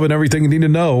 24/7, everything you need to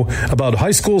know about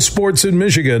high school sports in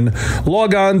Michigan.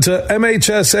 Log on to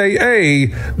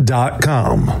MHSAA.com.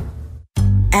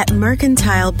 At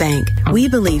Mercantile Bank, we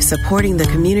believe supporting the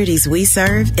communities we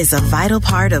serve is a vital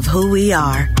part of who we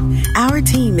are. Our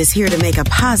team is here to make a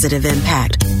positive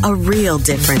impact, a real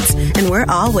difference, and we're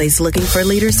always looking for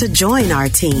leaders to join our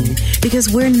team because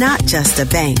we're not just a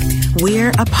bank.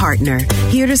 We're a partner,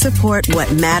 here to support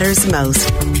what matters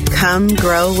most. Come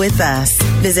grow with us.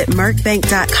 Visit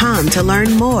mercbank.com to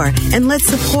learn more, and let's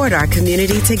support our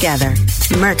community together.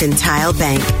 Mercantile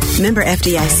Bank, member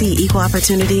FDIC, equal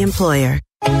opportunity employer.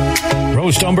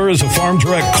 Roast Umber is a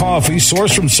farm-direct coffee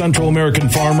sourced from Central American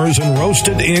farmers and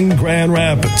roasted in Grand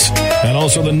Rapids. And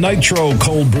also the Nitro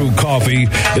Cold Brew Coffee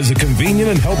is a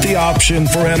convenient and healthy option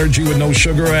for energy with no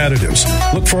sugar additives.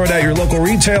 Look for it at your local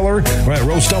retailer or at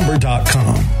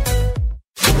roastumber.com.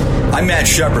 I'm Matt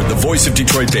Shepard, the voice of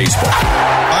Detroit baseball.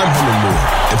 I'm Herman Moore,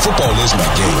 and football is my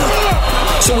game.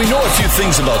 So we know a few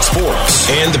things about sports.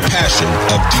 And the passion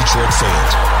of Detroit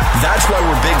fans. That's why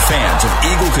we're big fans of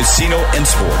Eagle Casino and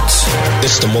Sports.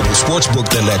 It's the mobile sports book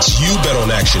that lets you bet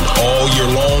on action all year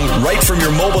long. Right from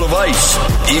your mobile device.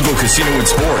 Eagle Casino and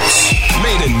Sports.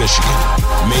 Made in Michigan.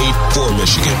 Made for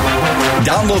Michigan.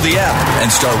 Download the app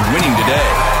and start winning today.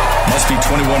 Must be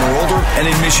 21 or older and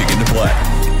in Michigan to play.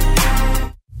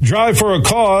 Drive for a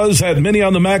Cause at Mini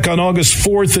on the Mac on August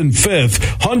 4th and 5th.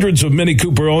 Hundreds of Mini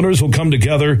Cooper owners will come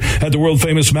together at the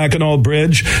world-famous Mackinac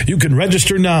Bridge. You can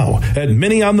register now at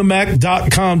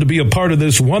minionthemac.com to be a part of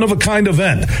this one-of-a-kind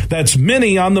event. That's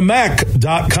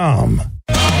minionthemac.com.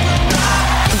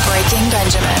 Breaking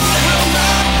Benjamin.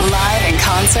 Live in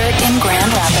concert in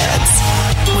Grand Rapids.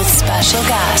 With special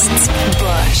guests,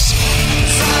 Bush.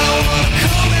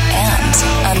 And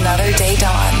Another Day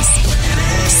Dawns.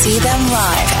 See them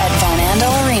live at Van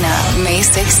Andel Arena, May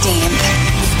 16th.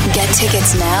 Get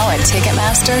tickets now at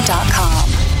Ticketmaster.com.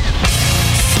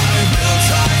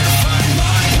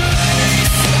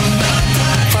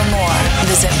 For more,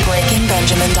 visit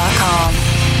BreakingBenjamin.com.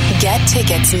 Get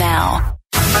tickets now.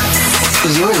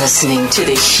 You're listening to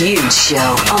The Huge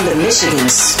Show on the Michigan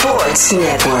Sports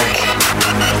Network.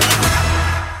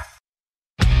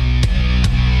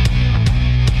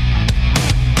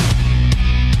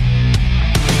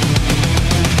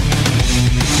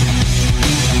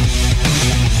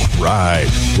 Right.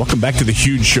 Welcome back to the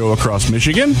Huge Show across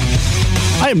Michigan.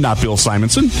 I am not Bill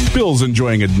Simonson. Bill's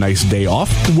enjoying a nice day off.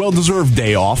 Well-deserved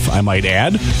day off, I might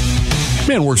add.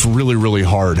 Man works really, really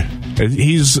hard.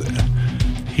 He's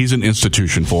an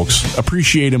institution, folks.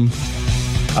 Appreciate him.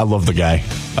 I love the guy.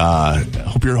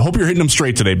 Hope you're hitting him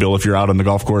straight today, Bill, if you're out on the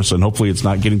golf course, and hopefully it's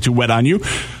not getting too wet on you.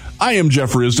 I am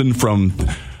Jeff Risdon from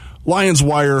Lions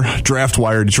Wire, Draft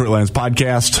Wire, Detroit Lions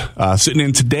podcast, sitting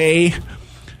in today.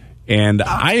 And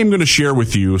I am going to share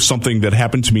with you something that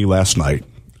happened to me last night.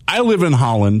 I live in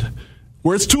Holland,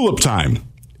 where it's tulip time.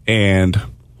 And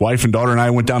wife and daughter and I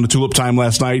went down to tulip time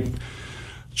last night,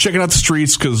 checking out the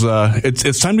streets because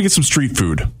it's time to get some street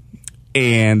food.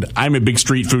 And I'm a big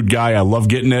street food guy. I love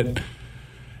getting it.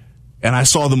 And I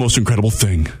saw the most incredible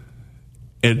thing.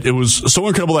 It was so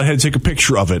incredible that I had to take a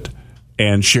picture of it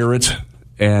and share it.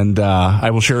 And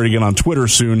I will share it again on Twitter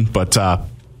soon. But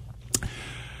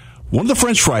one of the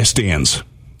French fry stands,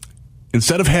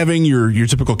 instead of having your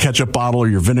typical ketchup bottle or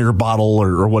your vinegar bottle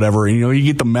or whatever, and, you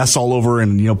get the mess all over,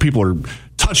 and people are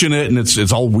touching it, and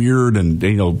it's all weird, and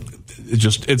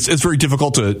it's very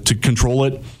difficult to control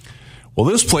it. Well,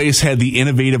 this place had the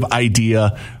innovative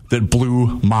idea that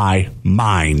blew my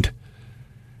mind.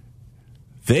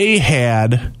 They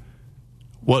had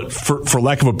what, for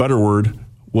lack of a better word,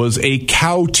 was a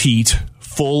cow teat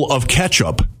full of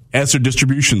ketchup as a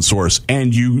distribution source,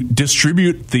 and you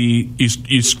distribute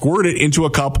you squirt it into a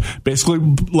cup, basically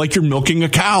like you're milking a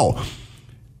cow.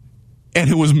 And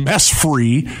it was mess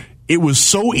free. It was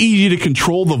so easy to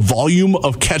control the volume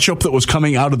of ketchup that was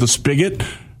coming out of the spigot.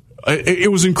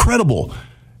 It was incredible.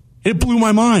 It blew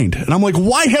my mind. And I'm like,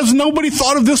 why has nobody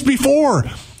thought of this before?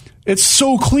 It's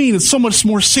so clean. It's so much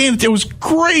more sanitary. It was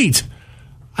great.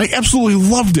 I absolutely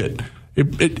loved it.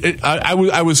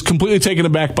 I was completely taken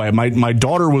aback by it. My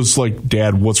daughter was like,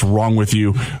 Dad, what's wrong with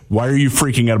you? Why are you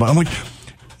freaking out about it? I'm like,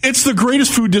 it's the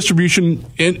greatest food distribution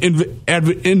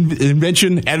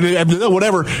invention,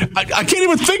 whatever. I can't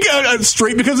even think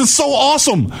straight because it's so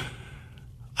awesome.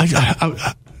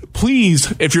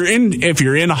 Please, if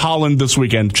you're in Holland this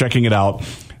weekend, checking it out,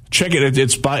 check it.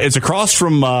 It's across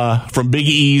from Big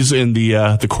E's in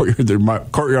the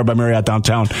courtyard by Marriott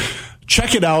downtown.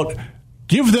 Check it out.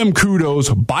 Give them kudos.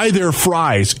 Buy their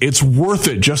fries. It's worth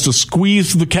it just to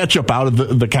squeeze the ketchup out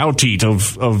of the cow teat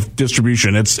of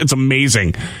distribution. It's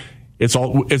amazing. It's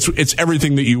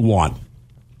everything that you want.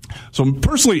 So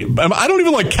personally, I don't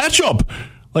even like ketchup.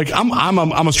 Like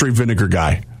I'm a straight vinegar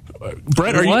guy.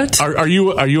 Brett, are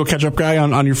you a ketchup guy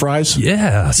on your fries?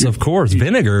 Yes, of course.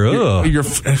 Vinegar. Your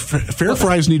fair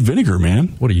fries need vinegar, man.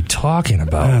 What are you talking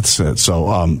about? That's it.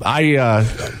 So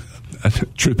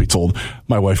truth be told,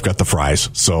 my wife got the fries.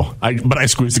 So but I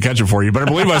squeezed the ketchup for you. Better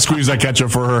believe I squeezed that ketchup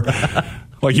for her.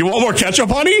 Like, you want more ketchup,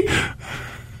 honey?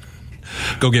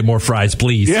 Go get more fries,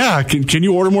 please. Yeah. Can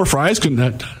you order more fries?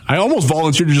 I almost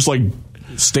volunteered to just like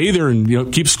stay there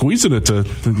and keep squeezing it to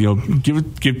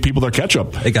give people their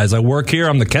ketchup. Hey guys, I work here.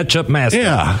 I'm the ketchup master.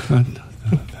 Yeah.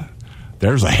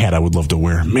 There's a hat I would love to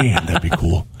wear. Man, that'd be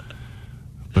cool.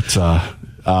 But so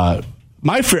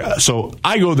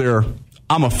I go there.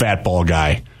 I'm a fat ball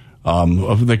guy.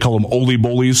 They call them Oli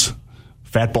Bolies,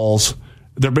 fat balls.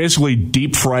 They're basically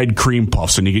deep fried cream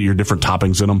puffs, and you get your different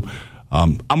toppings in them.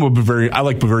 I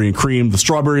like Bavarian cream. The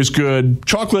strawberry is good.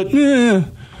 Chocolate,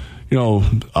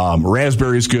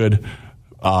 raspberry is good.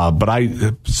 But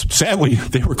sadly,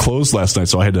 they were closed last night,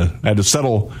 so I had to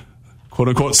settle, quote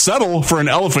unquote, for an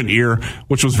elephant ear,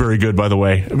 which was very good, by the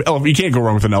way. You can't go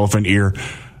wrong with an elephant ear.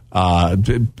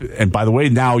 And by the way,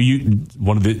 now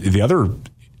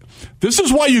this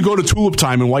is why you go to Tulip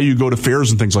Time and why you go to fairs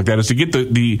and things like that, is to get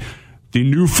the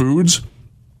new foods.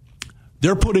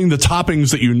 They're putting the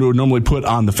toppings that you normally put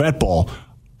on the fat ball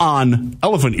on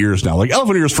elephant ears now. Like,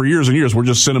 elephant ears for years and years were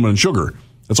just cinnamon and sugar.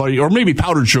 That's all or maybe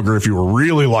powdered sugar if you were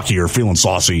really lucky or feeling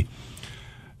saucy.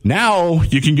 Now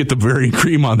you can get the Bavarian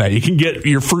cream on that. You can get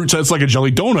your fruits. It's like a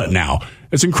jelly donut now.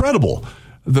 It's incredible.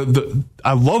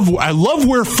 I love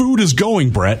where food is going,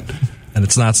 Brett, and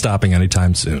it's not stopping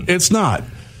anytime soon. It's not.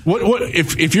 What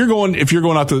if you're going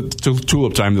out to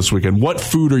Tulip Time this weekend? What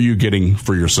food are you getting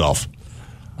for yourself?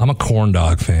 I'm a corn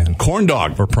dog fan. Corn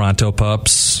dog or Pronto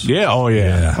Pups. Yeah. Oh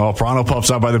yeah. Oh, Pronto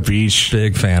Pups out by the beach.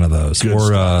 Big fan of those. Good or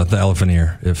stuff. The elephant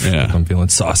ear if I'm feeling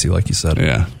saucy, like you said.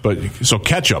 Yeah. But so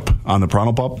ketchup on the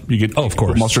Pronto Pup. You get of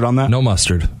course mustard on that. No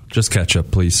mustard. Just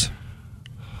ketchup, please.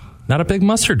 Not a big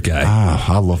mustard guy.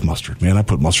 I love mustard, man. I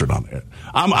put mustard on it.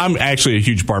 I'm actually a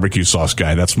huge barbecue sauce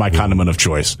guy. That's my condiment of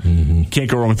choice. Mm-hmm. Can't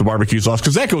go wrong with the barbecue sauce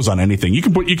because that goes on anything. You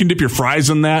can dip your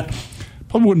fries in that.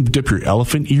 Probably wouldn't dip your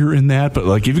elephant ear in that, but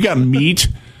like if you got meat,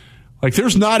 like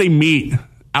there's not a meat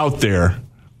out there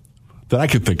that I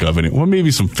could think of. Well,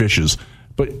 maybe some fishes,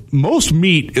 but most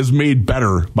meat is made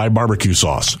better by barbecue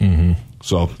sauce. Mm-hmm.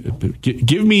 So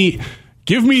give me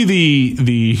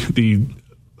the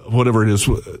whatever it is,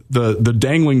 the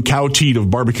dangling cow teat of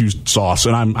barbecue sauce,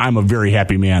 and I'm a very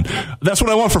happy man. That's what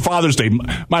I want for Father's Day.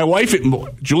 My wife,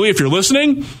 Julie, if you're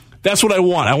listening, that's what I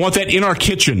want. I want that in our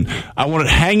kitchen. I want it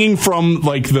hanging from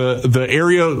like the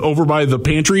area over by the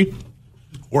pantry,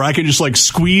 where I can just like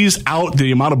squeeze out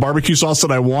the amount of barbecue sauce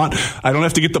that I want. I don't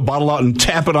have to get the bottle out and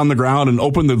tap it on the ground and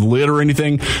open the lid or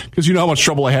anything, because you know how much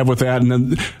trouble I have with that.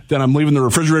 And then I'm leaving the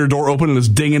refrigerator door open and it's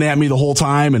dinging at me the whole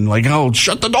time, and like, oh,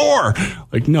 shut the door.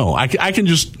 Like, no, I can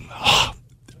just,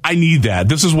 I need that.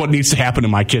 This is what needs to happen in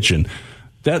my kitchen.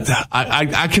 That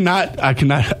I cannot.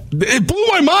 It blew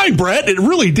my mind, Brett. It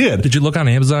really did. Did you look on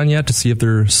Amazon yet to see if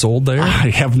they're sold there? I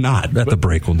have not. At the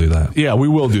break, we'll do that. Yeah, we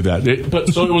will do that.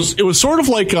 It was sort of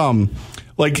like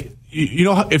you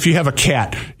know, if you have a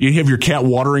cat, you have your cat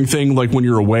watering thing, like when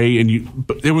you're away, and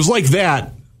it was like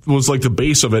that. It was like the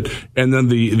base of it, and then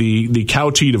the cow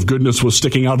teat of goodness was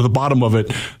sticking out of the bottom of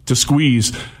it to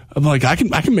squeeze. I'm like, I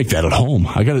can make that at home.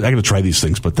 I gotta try these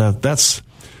things, but that's.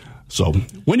 So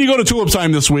when you go to Tulip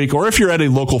Time this week, or if you're at a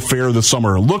local fair this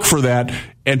summer, look for that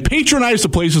and patronize the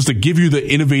places that give you the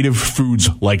innovative foods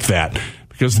like that.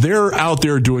 because they're out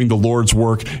there doing the Lord's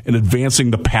work and advancing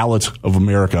the palate of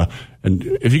America. And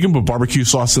if you can put barbecue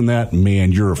sauce in that,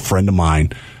 man, you're a friend of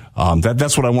mine.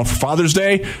 That's what I want for Father's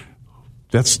Day.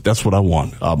 That's what I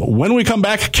want. When we come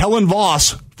back, Kellen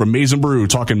Voss from Maize and Brew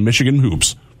talking Michigan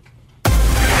hoops.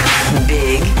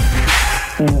 Big,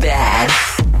 bad,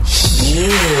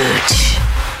 huge.